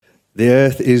The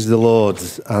earth is the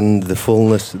Lord's, and the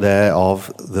fullness thereof,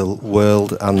 the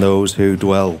world and those who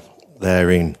dwell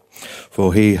therein.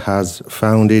 For he has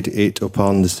founded it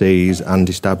upon the seas and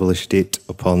established it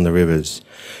upon the rivers.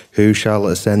 Who shall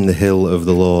ascend the hill of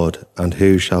the Lord, and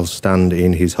who shall stand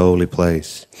in his holy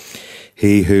place?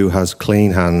 He who has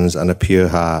clean hands and a pure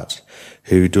heart,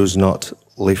 who does not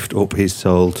lift up his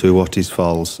soul to what is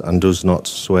false, and does not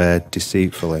swear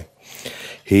deceitfully.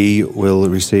 He will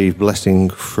receive blessing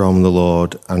from the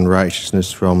Lord and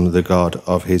righteousness from the God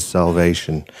of his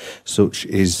salvation. Such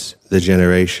is the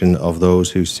generation of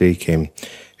those who seek him,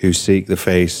 who seek the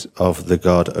face of the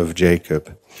God of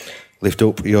Jacob. Lift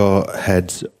up your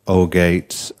heads, O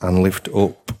gates, and lift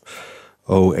up,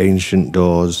 O ancient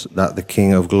doors, that the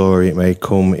King of glory may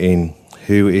come in.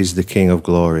 Who is the King of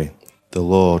glory? The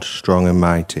Lord strong and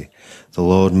mighty, the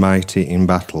Lord mighty in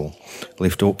battle.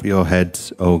 Lift up your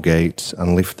heads, O gates,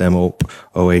 and lift them up,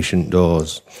 O ancient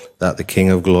doors, that the King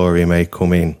of glory may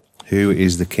come in. Who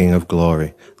is the King of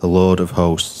glory? The Lord of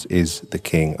hosts is the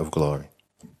King of glory.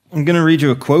 I'm going to read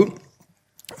you a quote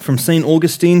from St.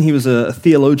 Augustine. He was a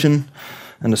theologian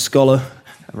and a scholar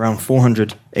around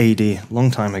 400 AD, a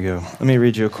long time ago. Let me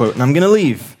read you a quote, and I'm going to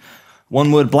leave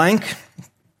one word blank,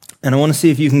 and I want to see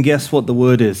if you can guess what the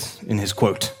word is in his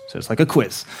quote. So it's like a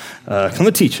quiz. I'm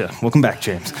the teacher. Welcome back,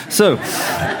 James. So,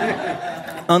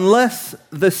 unless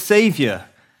the Savior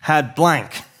had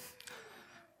blank,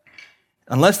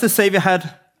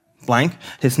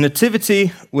 his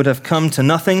nativity would have come to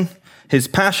nothing, his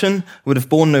passion would have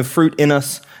borne no fruit in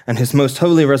us, and his most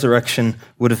holy resurrection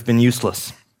would have been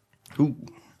useless. Ooh.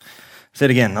 Say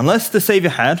it again. Unless the Savior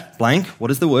had blank,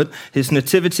 what is the word? His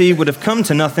nativity would have come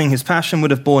to nothing, his passion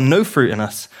would have borne no fruit in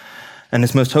us, and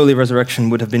his most holy resurrection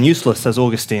would have been useless, says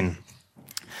Augustine.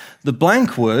 The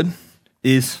blank word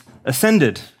is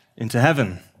ascended into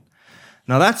heaven.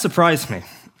 Now that surprised me,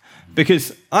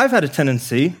 because I've had a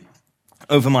tendency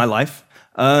over my life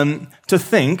to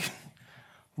think,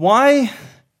 why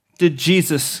did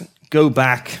Jesus go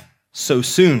back so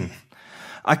soon?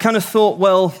 I kind of thought,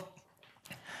 well,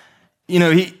 you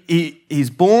know, he's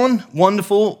born,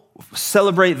 wonderful,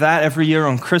 celebrate that every year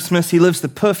on Christmas. He lives the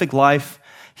perfect life.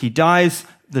 He dies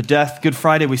the death, Good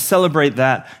Friday, we celebrate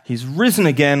that. He's risen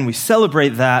again, we celebrate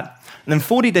that. And then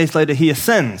 40 days later, he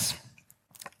ascends.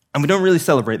 And we don't really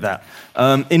celebrate that.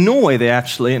 In Norway, they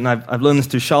actually, and I've learned this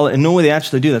through Charlotte, in Norway they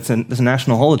actually do that. There's a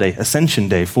national holiday, Ascension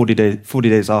Day, 40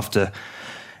 days after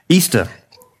Easter.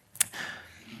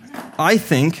 I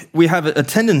think we have a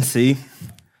tendency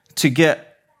to get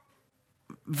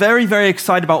very, very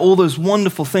excited about all those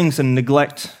wonderful things and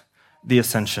neglect the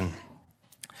ascension.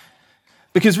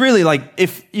 Because really, like,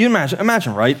 if you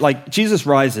imagine, right? Like, Jesus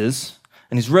rises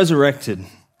and he's resurrected.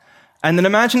 And then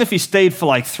imagine if he stayed for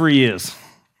like 3 years,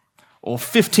 or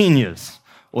 15 years,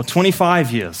 or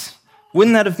 25 years.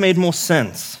 Wouldn't that have made more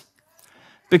sense?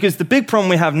 Because the big problem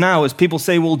we have now is people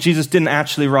say, well, Jesus didn't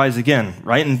actually rise again,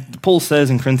 right? And Paul says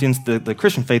in Corinthians, the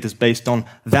Christian faith is based on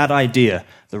that idea,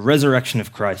 the resurrection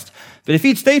of Christ. But if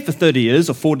he'd stayed for 30 years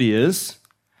or 40 years,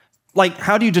 like,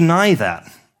 how do you deny that?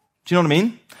 Do you know what I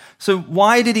mean? So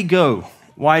why did he go?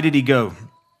 Why did he go?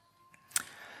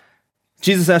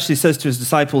 Jesus actually says to his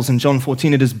disciples in John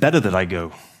 14, it is better that I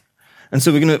go. And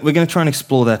so we're going to try and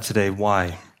explore that today.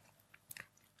 Why?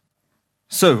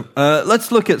 So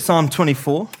let's look at Psalm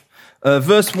 24,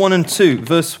 verse 1 and 2.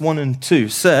 Verse 1 and 2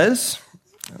 says,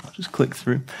 I'll just click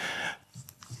through.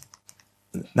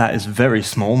 That is very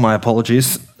small, my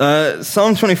apologies.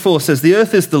 Psalm 24 says, the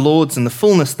earth is the Lord's and the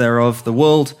fullness thereof, the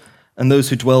world and those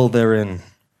who dwell therein.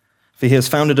 For he has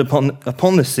founded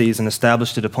upon the seas and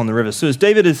established it upon the rivers. So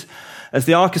as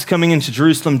the ark is coming into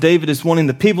Jerusalem, David is wanting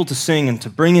the people to sing and to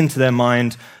bring into their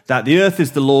mind that the earth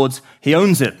is the Lord's. He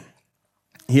owns it.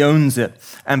 He owns it.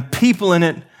 And people in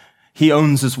it, he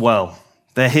owns as well.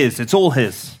 They're his. It's all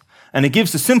his. And it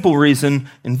gives a simple reason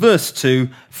in verse 2,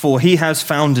 for he has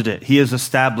founded it. He has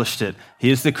established it.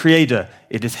 He is the creator.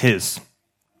 It is his.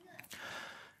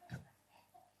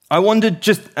 I wondered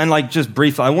just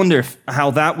briefly, I wonder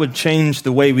how that would change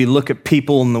the way we look at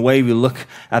people and the way we look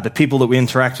at the people that we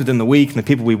interact with in the week and the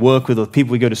people we work with or the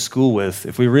people we go to school with,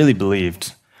 if we really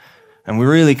believed. And we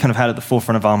really kind of had at the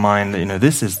forefront of our mind that, you know,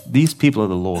 these people are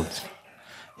the Lord's.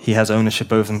 He has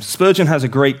ownership over them. Spurgeon has a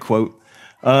great quote.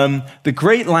 The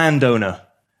great landowner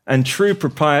and true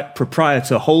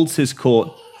proprietor holds his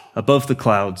court above the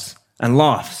clouds and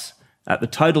laughs at the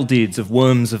title deeds of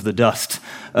worms of the dust.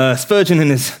 Spurgeon, in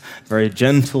his very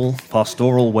gentle,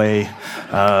 pastoral way,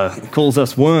 calls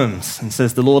us worms and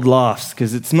says the Lord laughs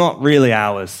because it's not really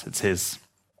ours, it's his.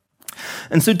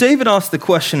 And so David asked the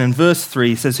question in verse 3,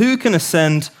 he says, who can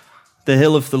ascend the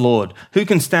hill of the Lord? Who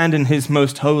can stand in his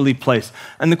most holy place?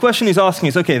 And the question he's asking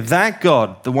is, okay, that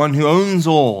God, the one who owns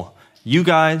all, you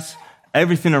guys,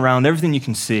 everything around, everything you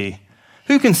can see,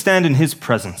 who can stand in his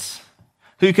presence?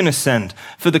 Who can ascend?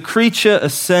 For the creature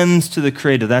ascends to the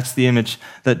Creator. That's the image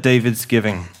that David's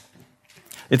giving.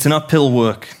 It's an uphill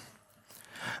work.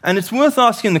 And it's worth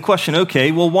asking the question,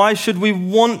 okay, well, why should we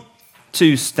want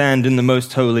to stand in the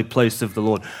most holy place of the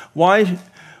Lord?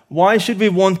 Why should we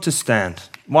want to stand?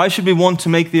 Why should we want to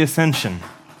make the ascension?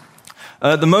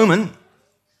 At the moment,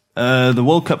 the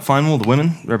World Cup final, the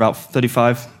women, they're about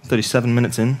 37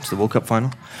 minutes in to the World Cup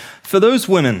final. For those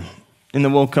women in the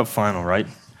World Cup final, right,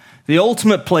 the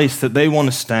ultimate place that they want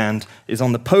to stand is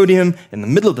on the podium in the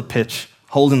middle of the pitch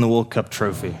holding the World Cup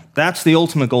trophy. That's the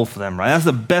ultimate goal for them, right? That's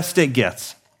the best it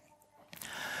gets.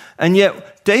 And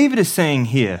yet, David is saying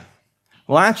here,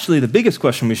 well, actually, the biggest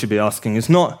question we should be asking is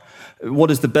not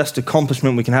what is the best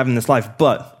accomplishment we can have in this life,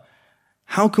 but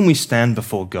how can we stand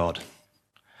before God?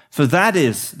 For that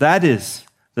is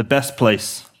the best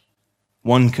place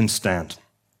one can stand.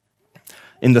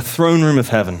 In the throne room of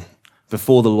heaven,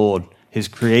 before the Lord, his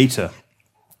creator.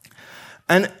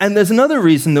 And there's another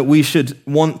reason that we should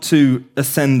want to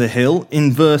ascend the hill.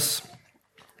 In verse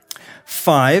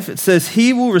 5, it says,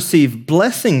 he will receive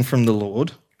blessing from the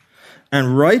Lord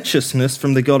and righteousness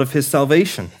from the God of his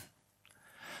salvation.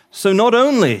 So not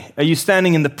only are you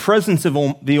standing in the presence of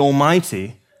the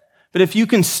Almighty, but if you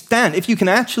can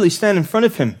actually stand in front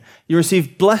of him, you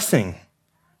receive blessing,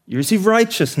 you receive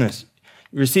righteousness,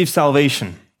 you receive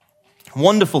salvation.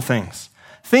 Wonderful things.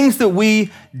 Things that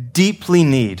we deeply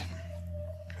need.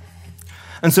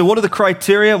 And so what are the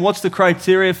criteria? What's the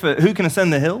criteria for who can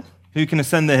ascend the hill? Who can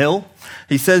ascend the hill?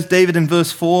 He says, David in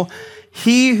verse 4,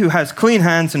 he who has clean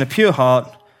hands and a pure heart,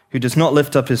 who does not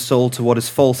lift up his soul to what is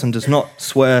false and does not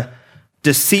swear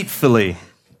deceitfully.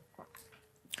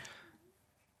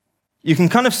 You can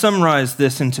kind of summarize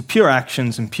this into pure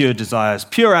actions and pure desires.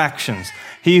 Pure actions.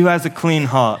 He who has a clean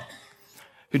heart.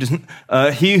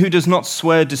 He who does not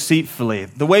swear deceitfully.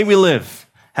 The way we live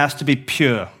has to be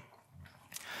pure.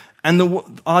 And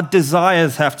our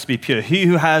desires have to be pure. He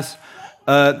who has,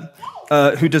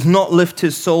 who does not lift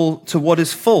his soul to what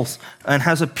is false and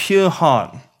has a pure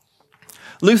heart.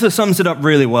 Luther sums it up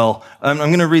really well. I'm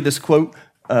going to read this quote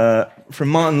from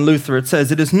Martin Luther. It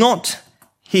says, it is not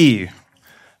he,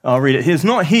 I'll read it. It is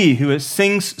not he who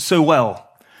sings so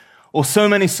well, or so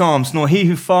many psalms, nor he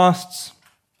who fasts,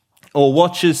 or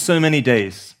watches so many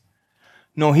days,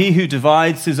 nor he who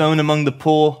divides his own among the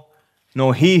poor,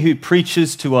 nor he who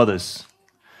preaches to others,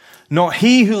 not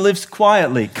he who lives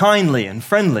quietly, kindly, and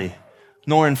friendly,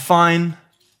 nor in fine,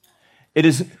 it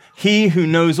is he who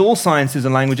knows all sciences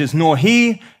and languages, nor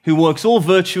he who works all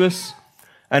virtuous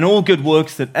and all good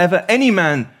works that ever any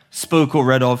man spoke or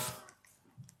read of,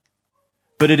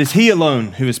 but it is he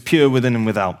alone who is pure within and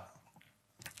without.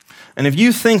 And if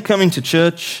you think coming to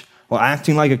church or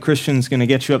acting like a Christian is going to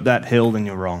get you up that hill, then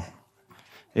you're wrong.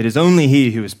 It is only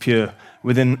he who is pure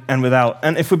within and without.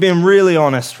 And if we're being really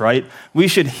honest, right, we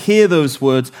should hear those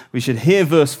words, we should hear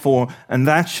verse 4, and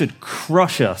that should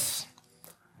crush us.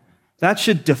 That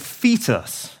should defeat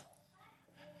us.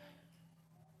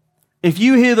 If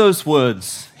you hear those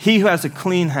words, he who has a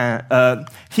clean hand,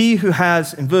 he who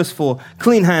has, in verse 4,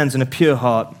 clean hands and a pure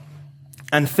heart,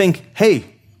 and think,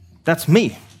 hey, that's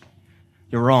me,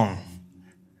 you're wrong.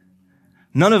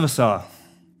 None of us are.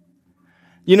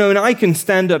 You know, and I can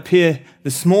stand up here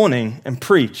this morning and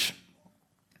preach.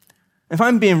 If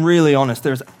I'm being really honest,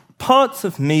 there's parts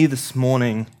of me this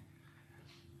morning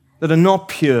that are not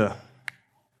pure.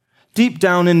 Deep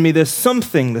down in me, there's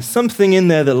something in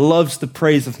there that loves the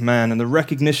praise of man and the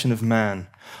recognition of man.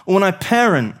 Or when I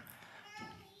parent,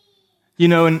 you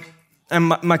know, and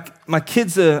my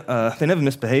kids are, they never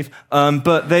misbehave,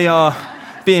 but they are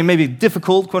being maybe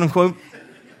difficult, quote unquote.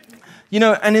 You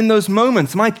know, and in those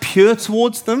moments, am I pure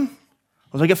towards them?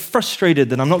 Or do I get frustrated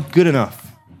that I'm not good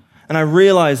enough? And I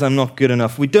realize I'm not good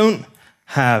enough. We don't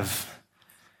have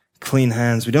clean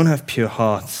hands. We don't have pure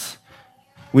hearts.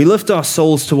 We lift our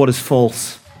souls to what is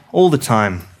false all the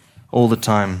time, all the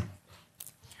time.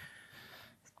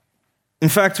 In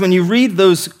fact, when you read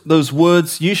those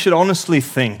words, you should honestly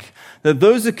think that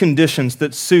those are conditions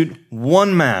that suit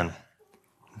one man,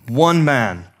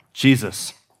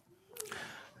 Jesus.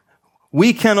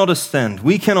 We cannot ascend.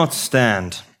 We cannot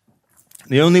stand.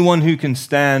 The only one who can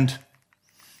stand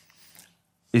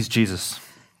is Jesus.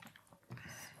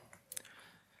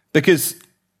 Because,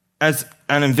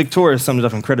 and Victoria summed it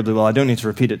up incredibly well, I don't need to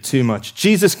repeat it too much.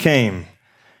 Jesus came.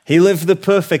 He lived the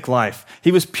perfect life.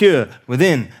 He was pure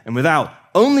within and without,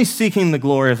 only seeking the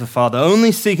glory of the Father,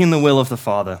 only seeking the will of the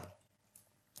Father.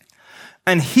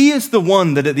 And he is the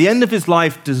one that at the end of his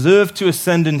life deserved to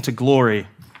ascend into glory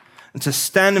and to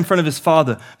stand in front of his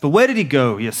Father. But where did he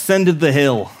go? He ascended the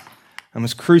hill and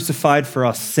was crucified for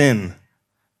our sin.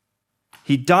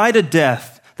 He died a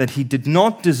death that he did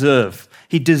not deserve.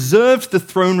 He deserved the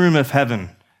throne room of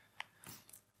heaven.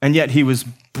 And yet he was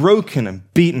broken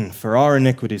and beaten for our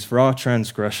iniquities, for our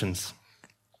transgressions.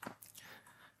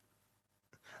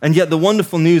 And yet the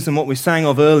wonderful news, and what we sang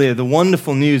of earlier, the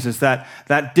wonderful news is that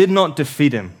that did not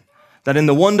defeat him. That in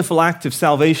the wonderful act of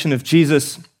salvation of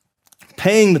Jesus,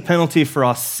 paying the penalty for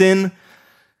our sin,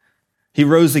 he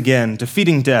rose again,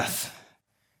 defeating death,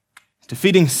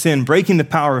 defeating sin, breaking the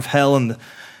power of hell,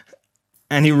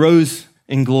 and he rose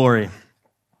in glory.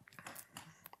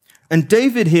 And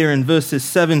David here in verses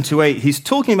 7 to 8, he's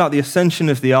talking about the ascension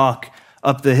of the ark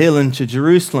up the hill into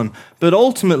Jerusalem. But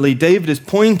ultimately, David is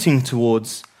pointing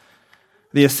towards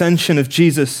the ascension of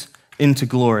Jesus into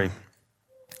glory.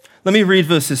 Let me read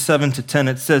verses 7 to 10.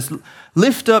 It says,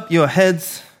 "Lift up your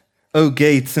heads, O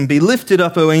gates, and be lifted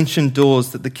up, O ancient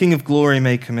doors, that the King of glory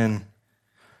may come in.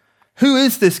 Who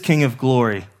is this King of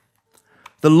glory?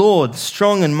 The Lord,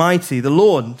 strong and mighty, the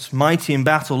Lord, mighty in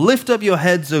battle. Lift up your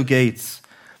heads, O gates,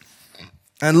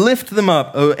 and lift them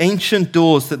up, O ancient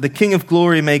doors, that the King of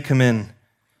glory may come in.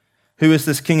 Who is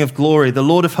this King of glory? The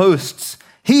Lord of hosts.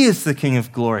 He is the King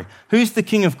of glory." Who's the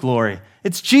King of glory?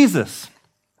 It's Jesus.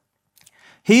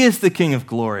 He is the King of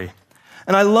glory.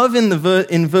 And I love in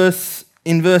verse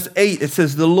 8, it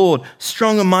says, "The Lord,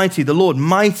 strong and mighty, the Lord,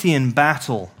 mighty in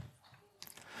battle."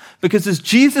 Because as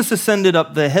Jesus ascended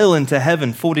up the hill into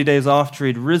heaven 40 days after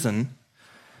he'd risen,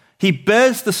 he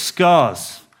bears the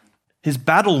scars, his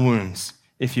battle wounds,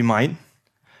 if you might,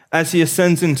 as he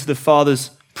ascends into the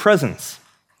Father's presence.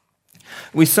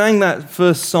 We sang that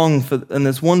first song, and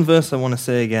there's one verse I want to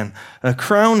say again.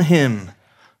 "Crown him,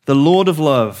 the Lord of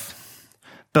love.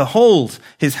 Behold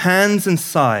his hands and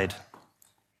side.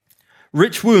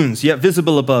 Rich wounds, yet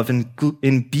visible above,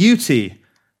 in beauty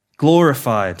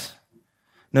glorified.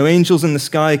 No angels in the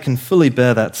sky can fully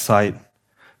bear that sight,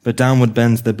 but downward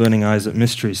bends their burning eyes at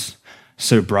mysteries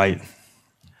so bright."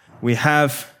 We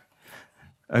have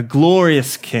a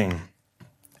glorious King.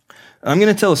 I'm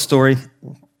going to tell a story.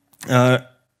 I'm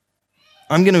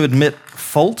going to admit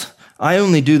fault. I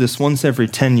only do this once every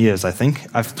 10 years, I think.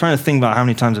 I'm trying to think about how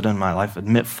many times I've done in my life,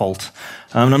 admit fault.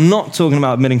 And I'm not talking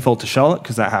about admitting fault to Charlotte,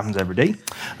 because that happens every day.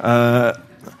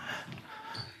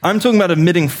 I'm talking about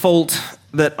admitting fault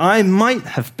that I might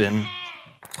have been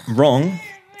wrong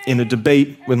in a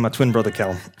debate with my twin brother,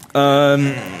 Callum.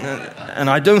 And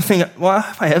I don't think, well,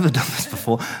 have I ever done this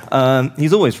before?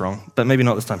 He's always wrong, but maybe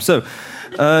not this time. So,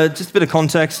 just a bit of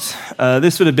context.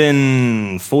 This would have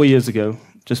been 4 years ago,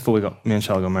 just before me and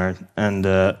Charlotte got married. And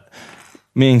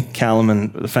me and Callum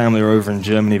and the family were over in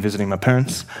Germany visiting my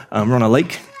parents. We're on a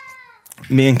lake.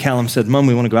 Me and Callum said, "Mum,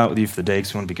 we want to go out with you for the day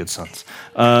because we want to be good sons."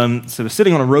 So we're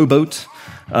sitting on a rowboat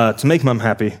to make Mum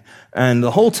happy. And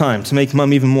the whole time, to make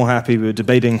Mum even more happy, we were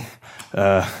debating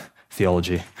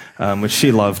theology, which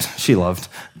she loved.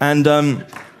 And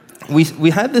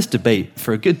we had this debate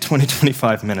for a good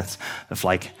 20-25 minutes of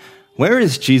like, where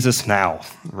is Jesus now,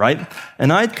 right?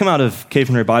 And I'd come out of Cape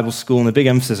Henry Bible School, and the big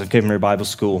emphasis of Cape Henry Bible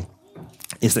School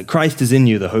is that Christ is in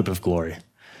you, the hope of glory.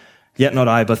 Yet not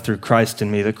I, but through Christ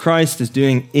in me. That Christ is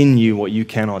doing in you what you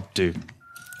cannot do.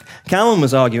 Callum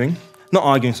was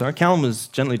Callum was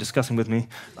gently discussing with me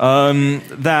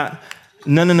that,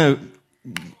 no.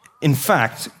 In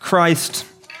fact, Christ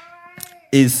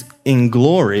is in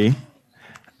glory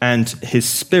and his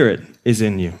Spirit is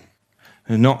in you,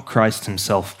 and not Christ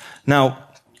himself. Now,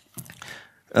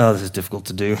 this is difficult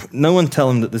to do. No one tell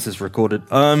him that this is recorded.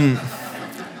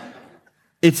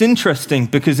 It's interesting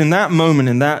because in that moment,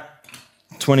 in that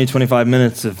 20-25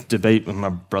 minutes of debate with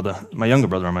my younger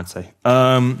brother, I might say,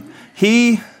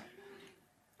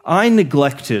 I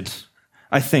neglected,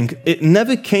 I think, it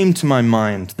never came to my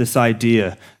mind, this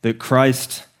idea that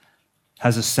Christ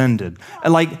has ascended.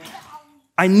 And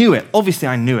I knew it, obviously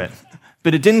I knew it,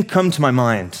 but it didn't come to my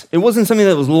mind. It wasn't something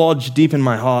that was lodged deep in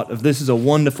my heart of this is a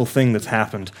wonderful thing that's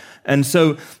happened. And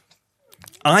so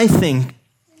I think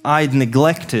I'd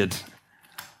neglected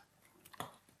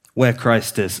where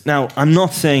Christ is. Now, I'm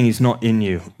not saying he's not in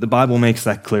you. The Bible makes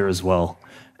that clear as well.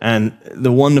 And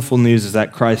the wonderful news is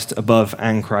that Christ above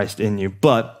and Christ in you.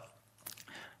 But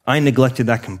I neglected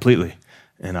that completely,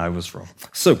 and I was wrong.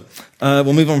 So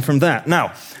we'll move on from that.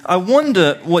 Now, I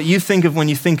wonder what you think of when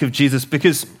you think of Jesus,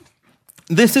 because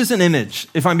this is an image,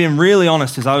 if I'm being really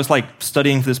honest, as I was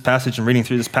studying this passage and reading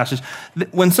through this passage,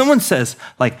 when someone says,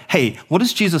 hey, what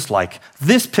is Jesus like?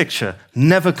 This picture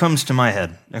never comes to my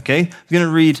head, okay? I'm going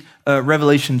to read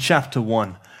Revelation chapter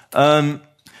 1. It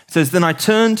says, then I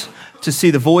turned to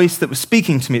see the voice that was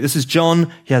speaking to me. This is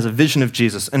John. He has a vision of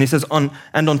Jesus. And he says, on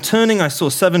turning, I saw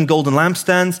 7 golden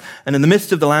lampstands, and in the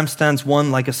midst of the lampstands,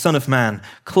 one like a son of man,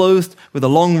 clothed with a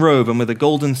long robe and with a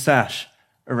golden sash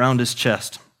around his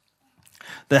chest.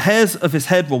 The hairs of his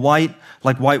head were white,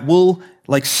 like white wool,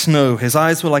 like snow. His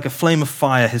eyes were like a flame of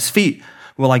fire. His feet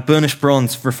were like burnished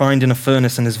bronze refined in a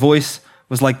furnace, and his voice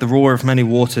was like the roar of many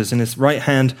waters. In his right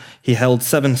hand he held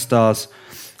 7 stars.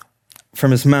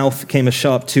 From his mouth came a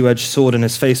sharp 2-edged sword, and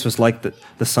his face was like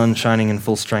the sun shining in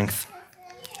full strength.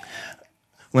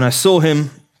 When I saw him,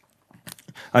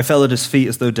 I fell at his feet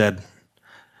as though dead.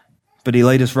 But he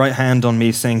laid his right hand on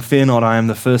me, saying, fear not, I am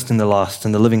the first and the last,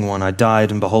 and the living one. I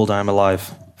died, and behold, I am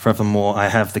alive. Forevermore, I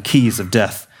have the keys of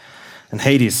death and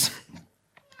Hades.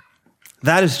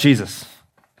 That is Jesus,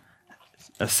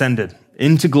 ascended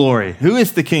into glory. Who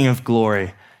is the King of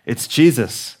glory? It's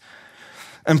Jesus.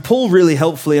 And Paul really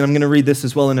helpfully, and I'm going to read this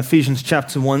as well in Ephesians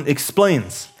chapter 1,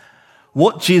 explains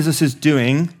what Jesus is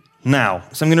doing now.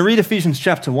 So I'm going to read Ephesians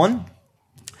chapter 1.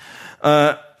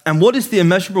 And what is the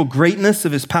immeasurable greatness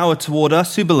of his power toward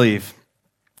us who believe,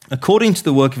 according to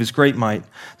the work of his great might,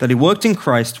 that he worked in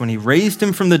Christ when he raised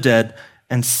him from the dead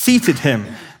and seated him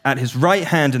at his right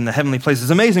hand in the heavenly places.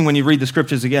 It's amazing when you read the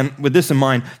scriptures again with this in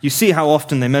mind. You see how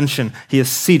often they mention he is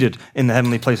seated in the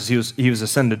heavenly places. He was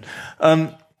ascended.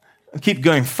 Keep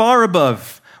going. Far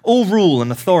above all rule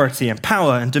and authority and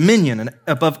power and dominion, and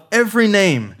above every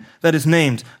name that is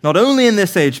named, not only in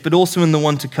this age, but also in the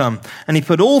one to come. And he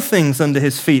put all things under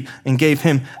his feet and gave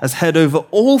him as head over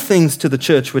all things to the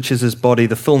church, which is his body,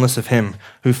 the fullness of him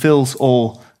who fills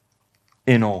all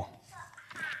in all.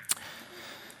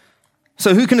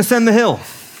 So who can ascend the hill?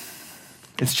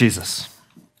 It's Jesus.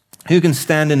 Who can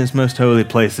stand in his most holy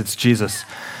place? It's Jesus.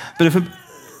 But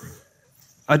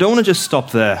I don't want to just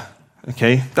stop there,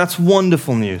 okay? That's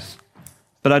wonderful news.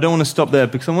 But I don't want to stop there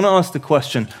because I want to ask the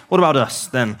question, what about us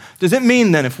then? Does it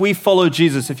mean then if we follow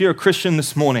Jesus, if you're a Christian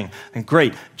this morning, then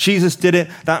great, Jesus did it.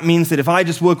 That means that if I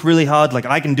just work really hard, like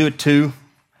I can do it too,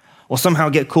 or somehow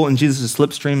get caught in Jesus'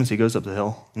 slipstream as he goes up the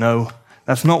hill? No,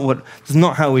 that's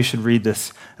not how we should read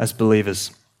this as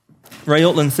believers. Ray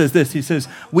Ortlund says this, he says,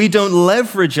 we don't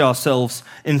leverage ourselves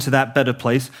into that better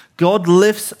place. God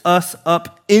lifts us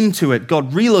up into it.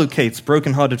 God relocates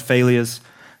brokenhearted failures,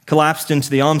 collapsed into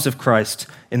the arms of Christ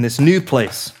in this new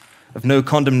place of no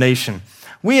condemnation.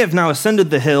 We have now ascended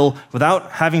the hill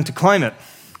without having to climb it.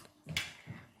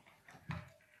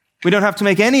 We don't have to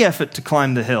make any effort to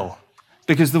climb the hill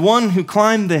because the one who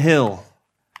climbed the hill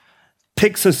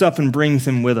picks us up and brings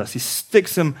him with us. He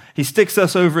sticks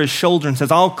us over his shoulder and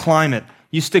says, I'll climb it.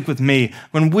 You stick with me.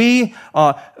 When we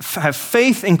have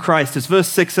faith in Christ, as verse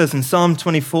 6 says in Psalm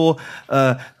 24,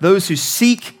 those who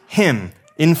seek him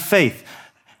in faith,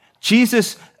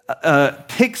 Jesus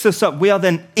picks us up. We are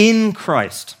then in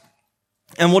Christ.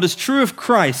 And what is true of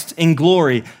Christ in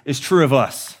glory is true of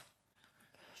us.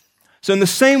 So in the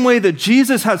same way that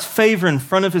Jesus has favor in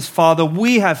front of his Father,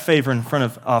 we have favor in front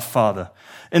of our Father.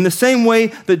 In the same way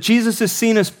that Jesus is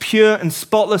seen as pure and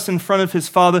spotless in front of his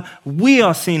Father, we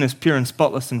are seen as pure and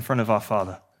spotless in front of our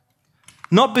Father.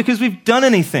 Not because we've done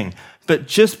anything, but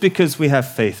just because we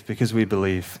have faith, because we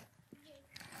believe.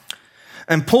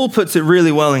 And Paul puts it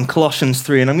really well in Colossians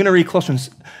 3, and I'm going to read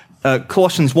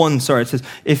Colossians 1, sorry, it says,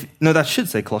 that should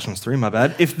say Colossians 3, my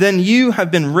bad. If then you have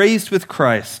been raised with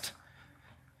Christ,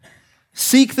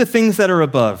 seek the things that are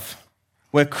above,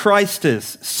 where Christ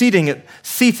is,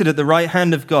 seated at the right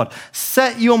hand of God.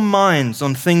 Set your minds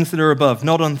on things that are above,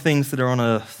 not on things that are on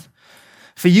earth.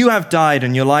 For you have died,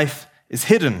 and your life is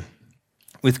hidden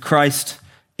with Christ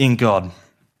in God.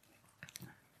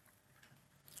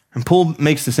 And Paul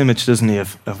makes this image, doesn't he,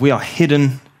 of we are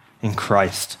hidden in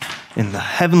Christ, in the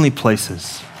heavenly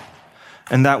places.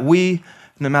 And that we,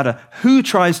 no matter who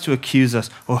tries to accuse us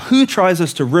or who tries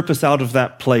us to rip us out of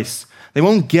that place, they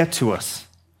won't get to us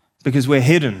because we're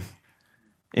hidden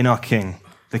in our King,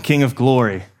 the King of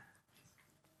glory.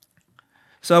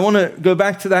 So I want to go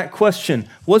back to that question.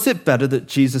 Was it better that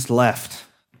Jesus left?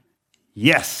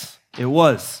 Yes, it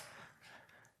was.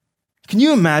 Can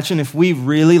you imagine if we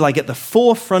really, at the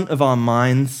forefront of our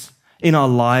minds, in our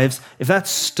lives, if that's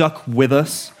stuck with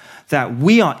us, that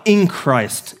we are in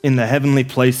Christ in the heavenly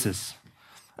places,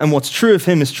 and what's true of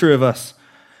him is true of us?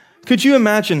 Could you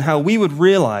imagine how we would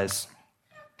realize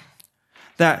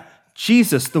that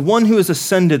Jesus, the one who has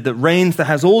ascended, that reigns, that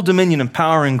has all dominion and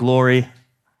power and glory,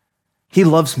 he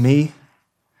loves me,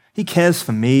 he cares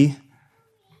for me,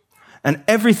 and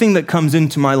everything that comes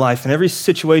into my life and every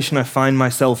situation I find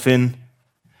myself in,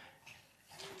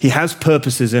 he has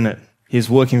purposes in it. He is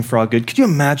working for our good. Could you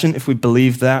imagine if we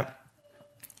believed that?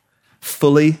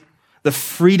 fully, the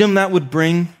freedom that would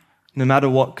bring no matter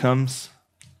what comes.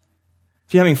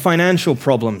 If you're having financial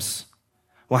problems,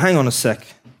 well, hang on a sec.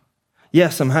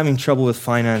 Yes, I'm having trouble with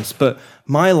finance, but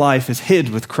my life is hid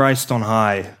with Christ on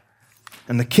high.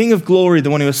 And the King of glory, the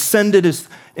one who ascended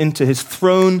into his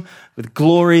throne with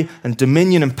glory and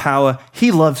dominion and power,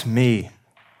 he loves me.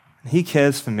 And he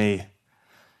cares for me.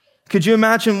 Could you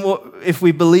imagine if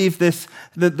we believe this,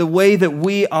 that the way that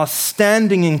we are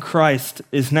standing in Christ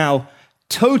is now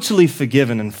totally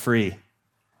forgiven and free?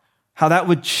 How that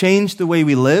would change the way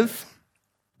we live?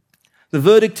 The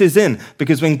verdict is in,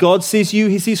 because when God sees you,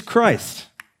 he sees Christ.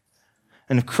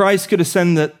 And if Christ could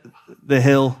ascend the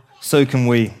hill, so can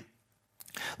we.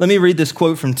 Let me read this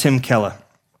quote from Tim Keller.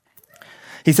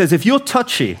 He says, if you're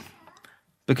touchy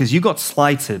because you got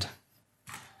slighted,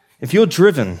 if you're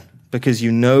driven because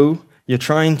you know you're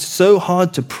trying so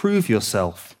hard to prove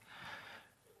yourself,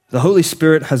 the Holy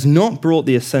Spirit has not brought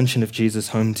the ascension of Jesus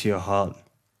home to your heart.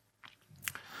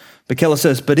 But Keller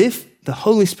says, but if the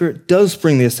Holy Spirit does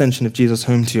bring the ascension of Jesus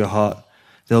home to your heart,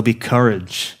 there'll be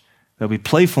courage, there'll be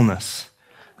playfulness,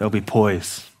 there'll be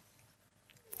poise.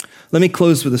 Let me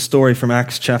close with a story from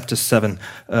Acts chapter 7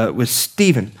 with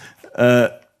Stephen.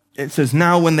 It says,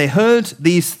 now when they heard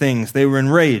these things, they were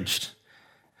enraged.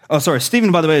 Oh, sorry,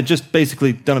 Stephen, by the way, had just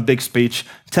basically done a big speech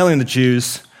telling the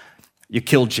Jews, you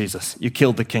killed Jesus, you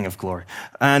killed the King of glory.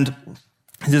 And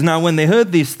he says, now when they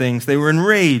heard these things, they were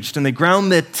enraged and they ground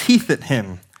their teeth at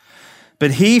him.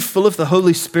 But he, full of the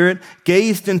Holy Spirit,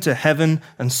 gazed into heaven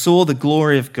and saw the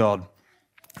glory of God.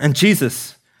 And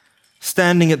Jesus,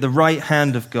 standing at the right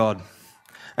hand of God.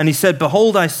 And he said,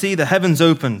 behold, I see the heavens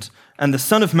opened and the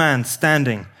Son of Man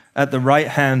standing at the right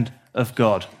hand of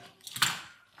God.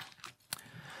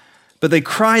 But they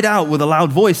cried out with a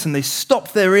loud voice, and they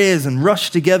stopped their ears and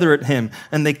rushed together at him,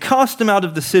 and they cast him out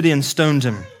of the city and stoned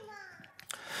him.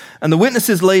 And the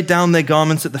witnesses laid down their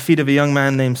garments at the feet of a young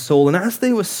man named Saul, and as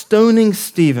they were stoning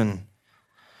Stephen,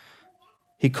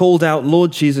 he called out,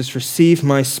 Lord Jesus, receive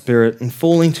my spirit. And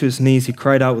falling to his knees, he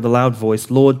cried out with a loud voice,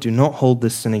 Lord, do not hold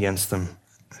this sin against them.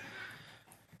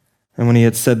 And when he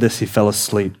had said this, he fell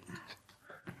asleep.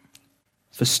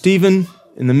 For Stephen,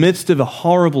 in the midst of a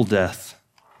horrible death,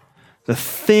 the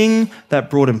thing that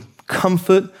brought him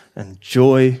comfort and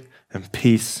joy and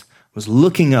peace was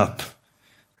looking up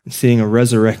and seeing a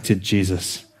resurrected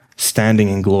Jesus standing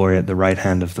in glory at the right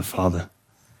hand of the Father.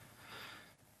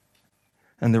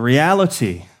 And the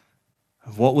reality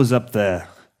of what was up there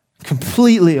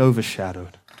completely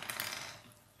overshadowed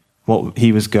what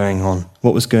was going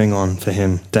on for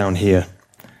him down here.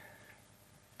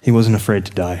 He wasn't afraid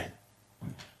to die.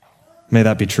 May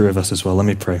that be true of us as well. Let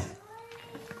me pray.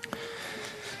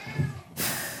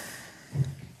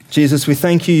 Jesus, we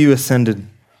thank you ascended.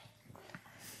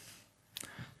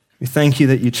 We thank you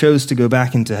that you chose to go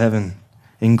back into heaven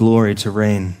in glory to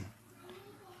reign.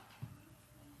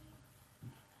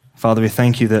 Father, we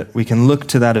thank you that we can look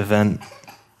to that event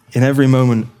in every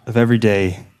moment of every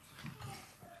day,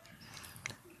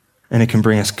 and it can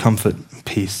bring us comfort,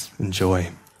 peace, and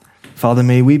joy. Father,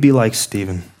 may we be like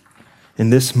Stephen in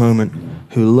this moment,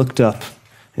 who looked up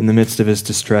in the midst of his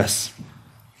distress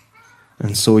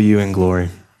and saw you in glory.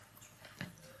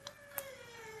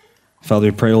 Father,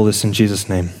 we pray all this in Jesus'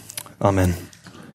 name. Amen.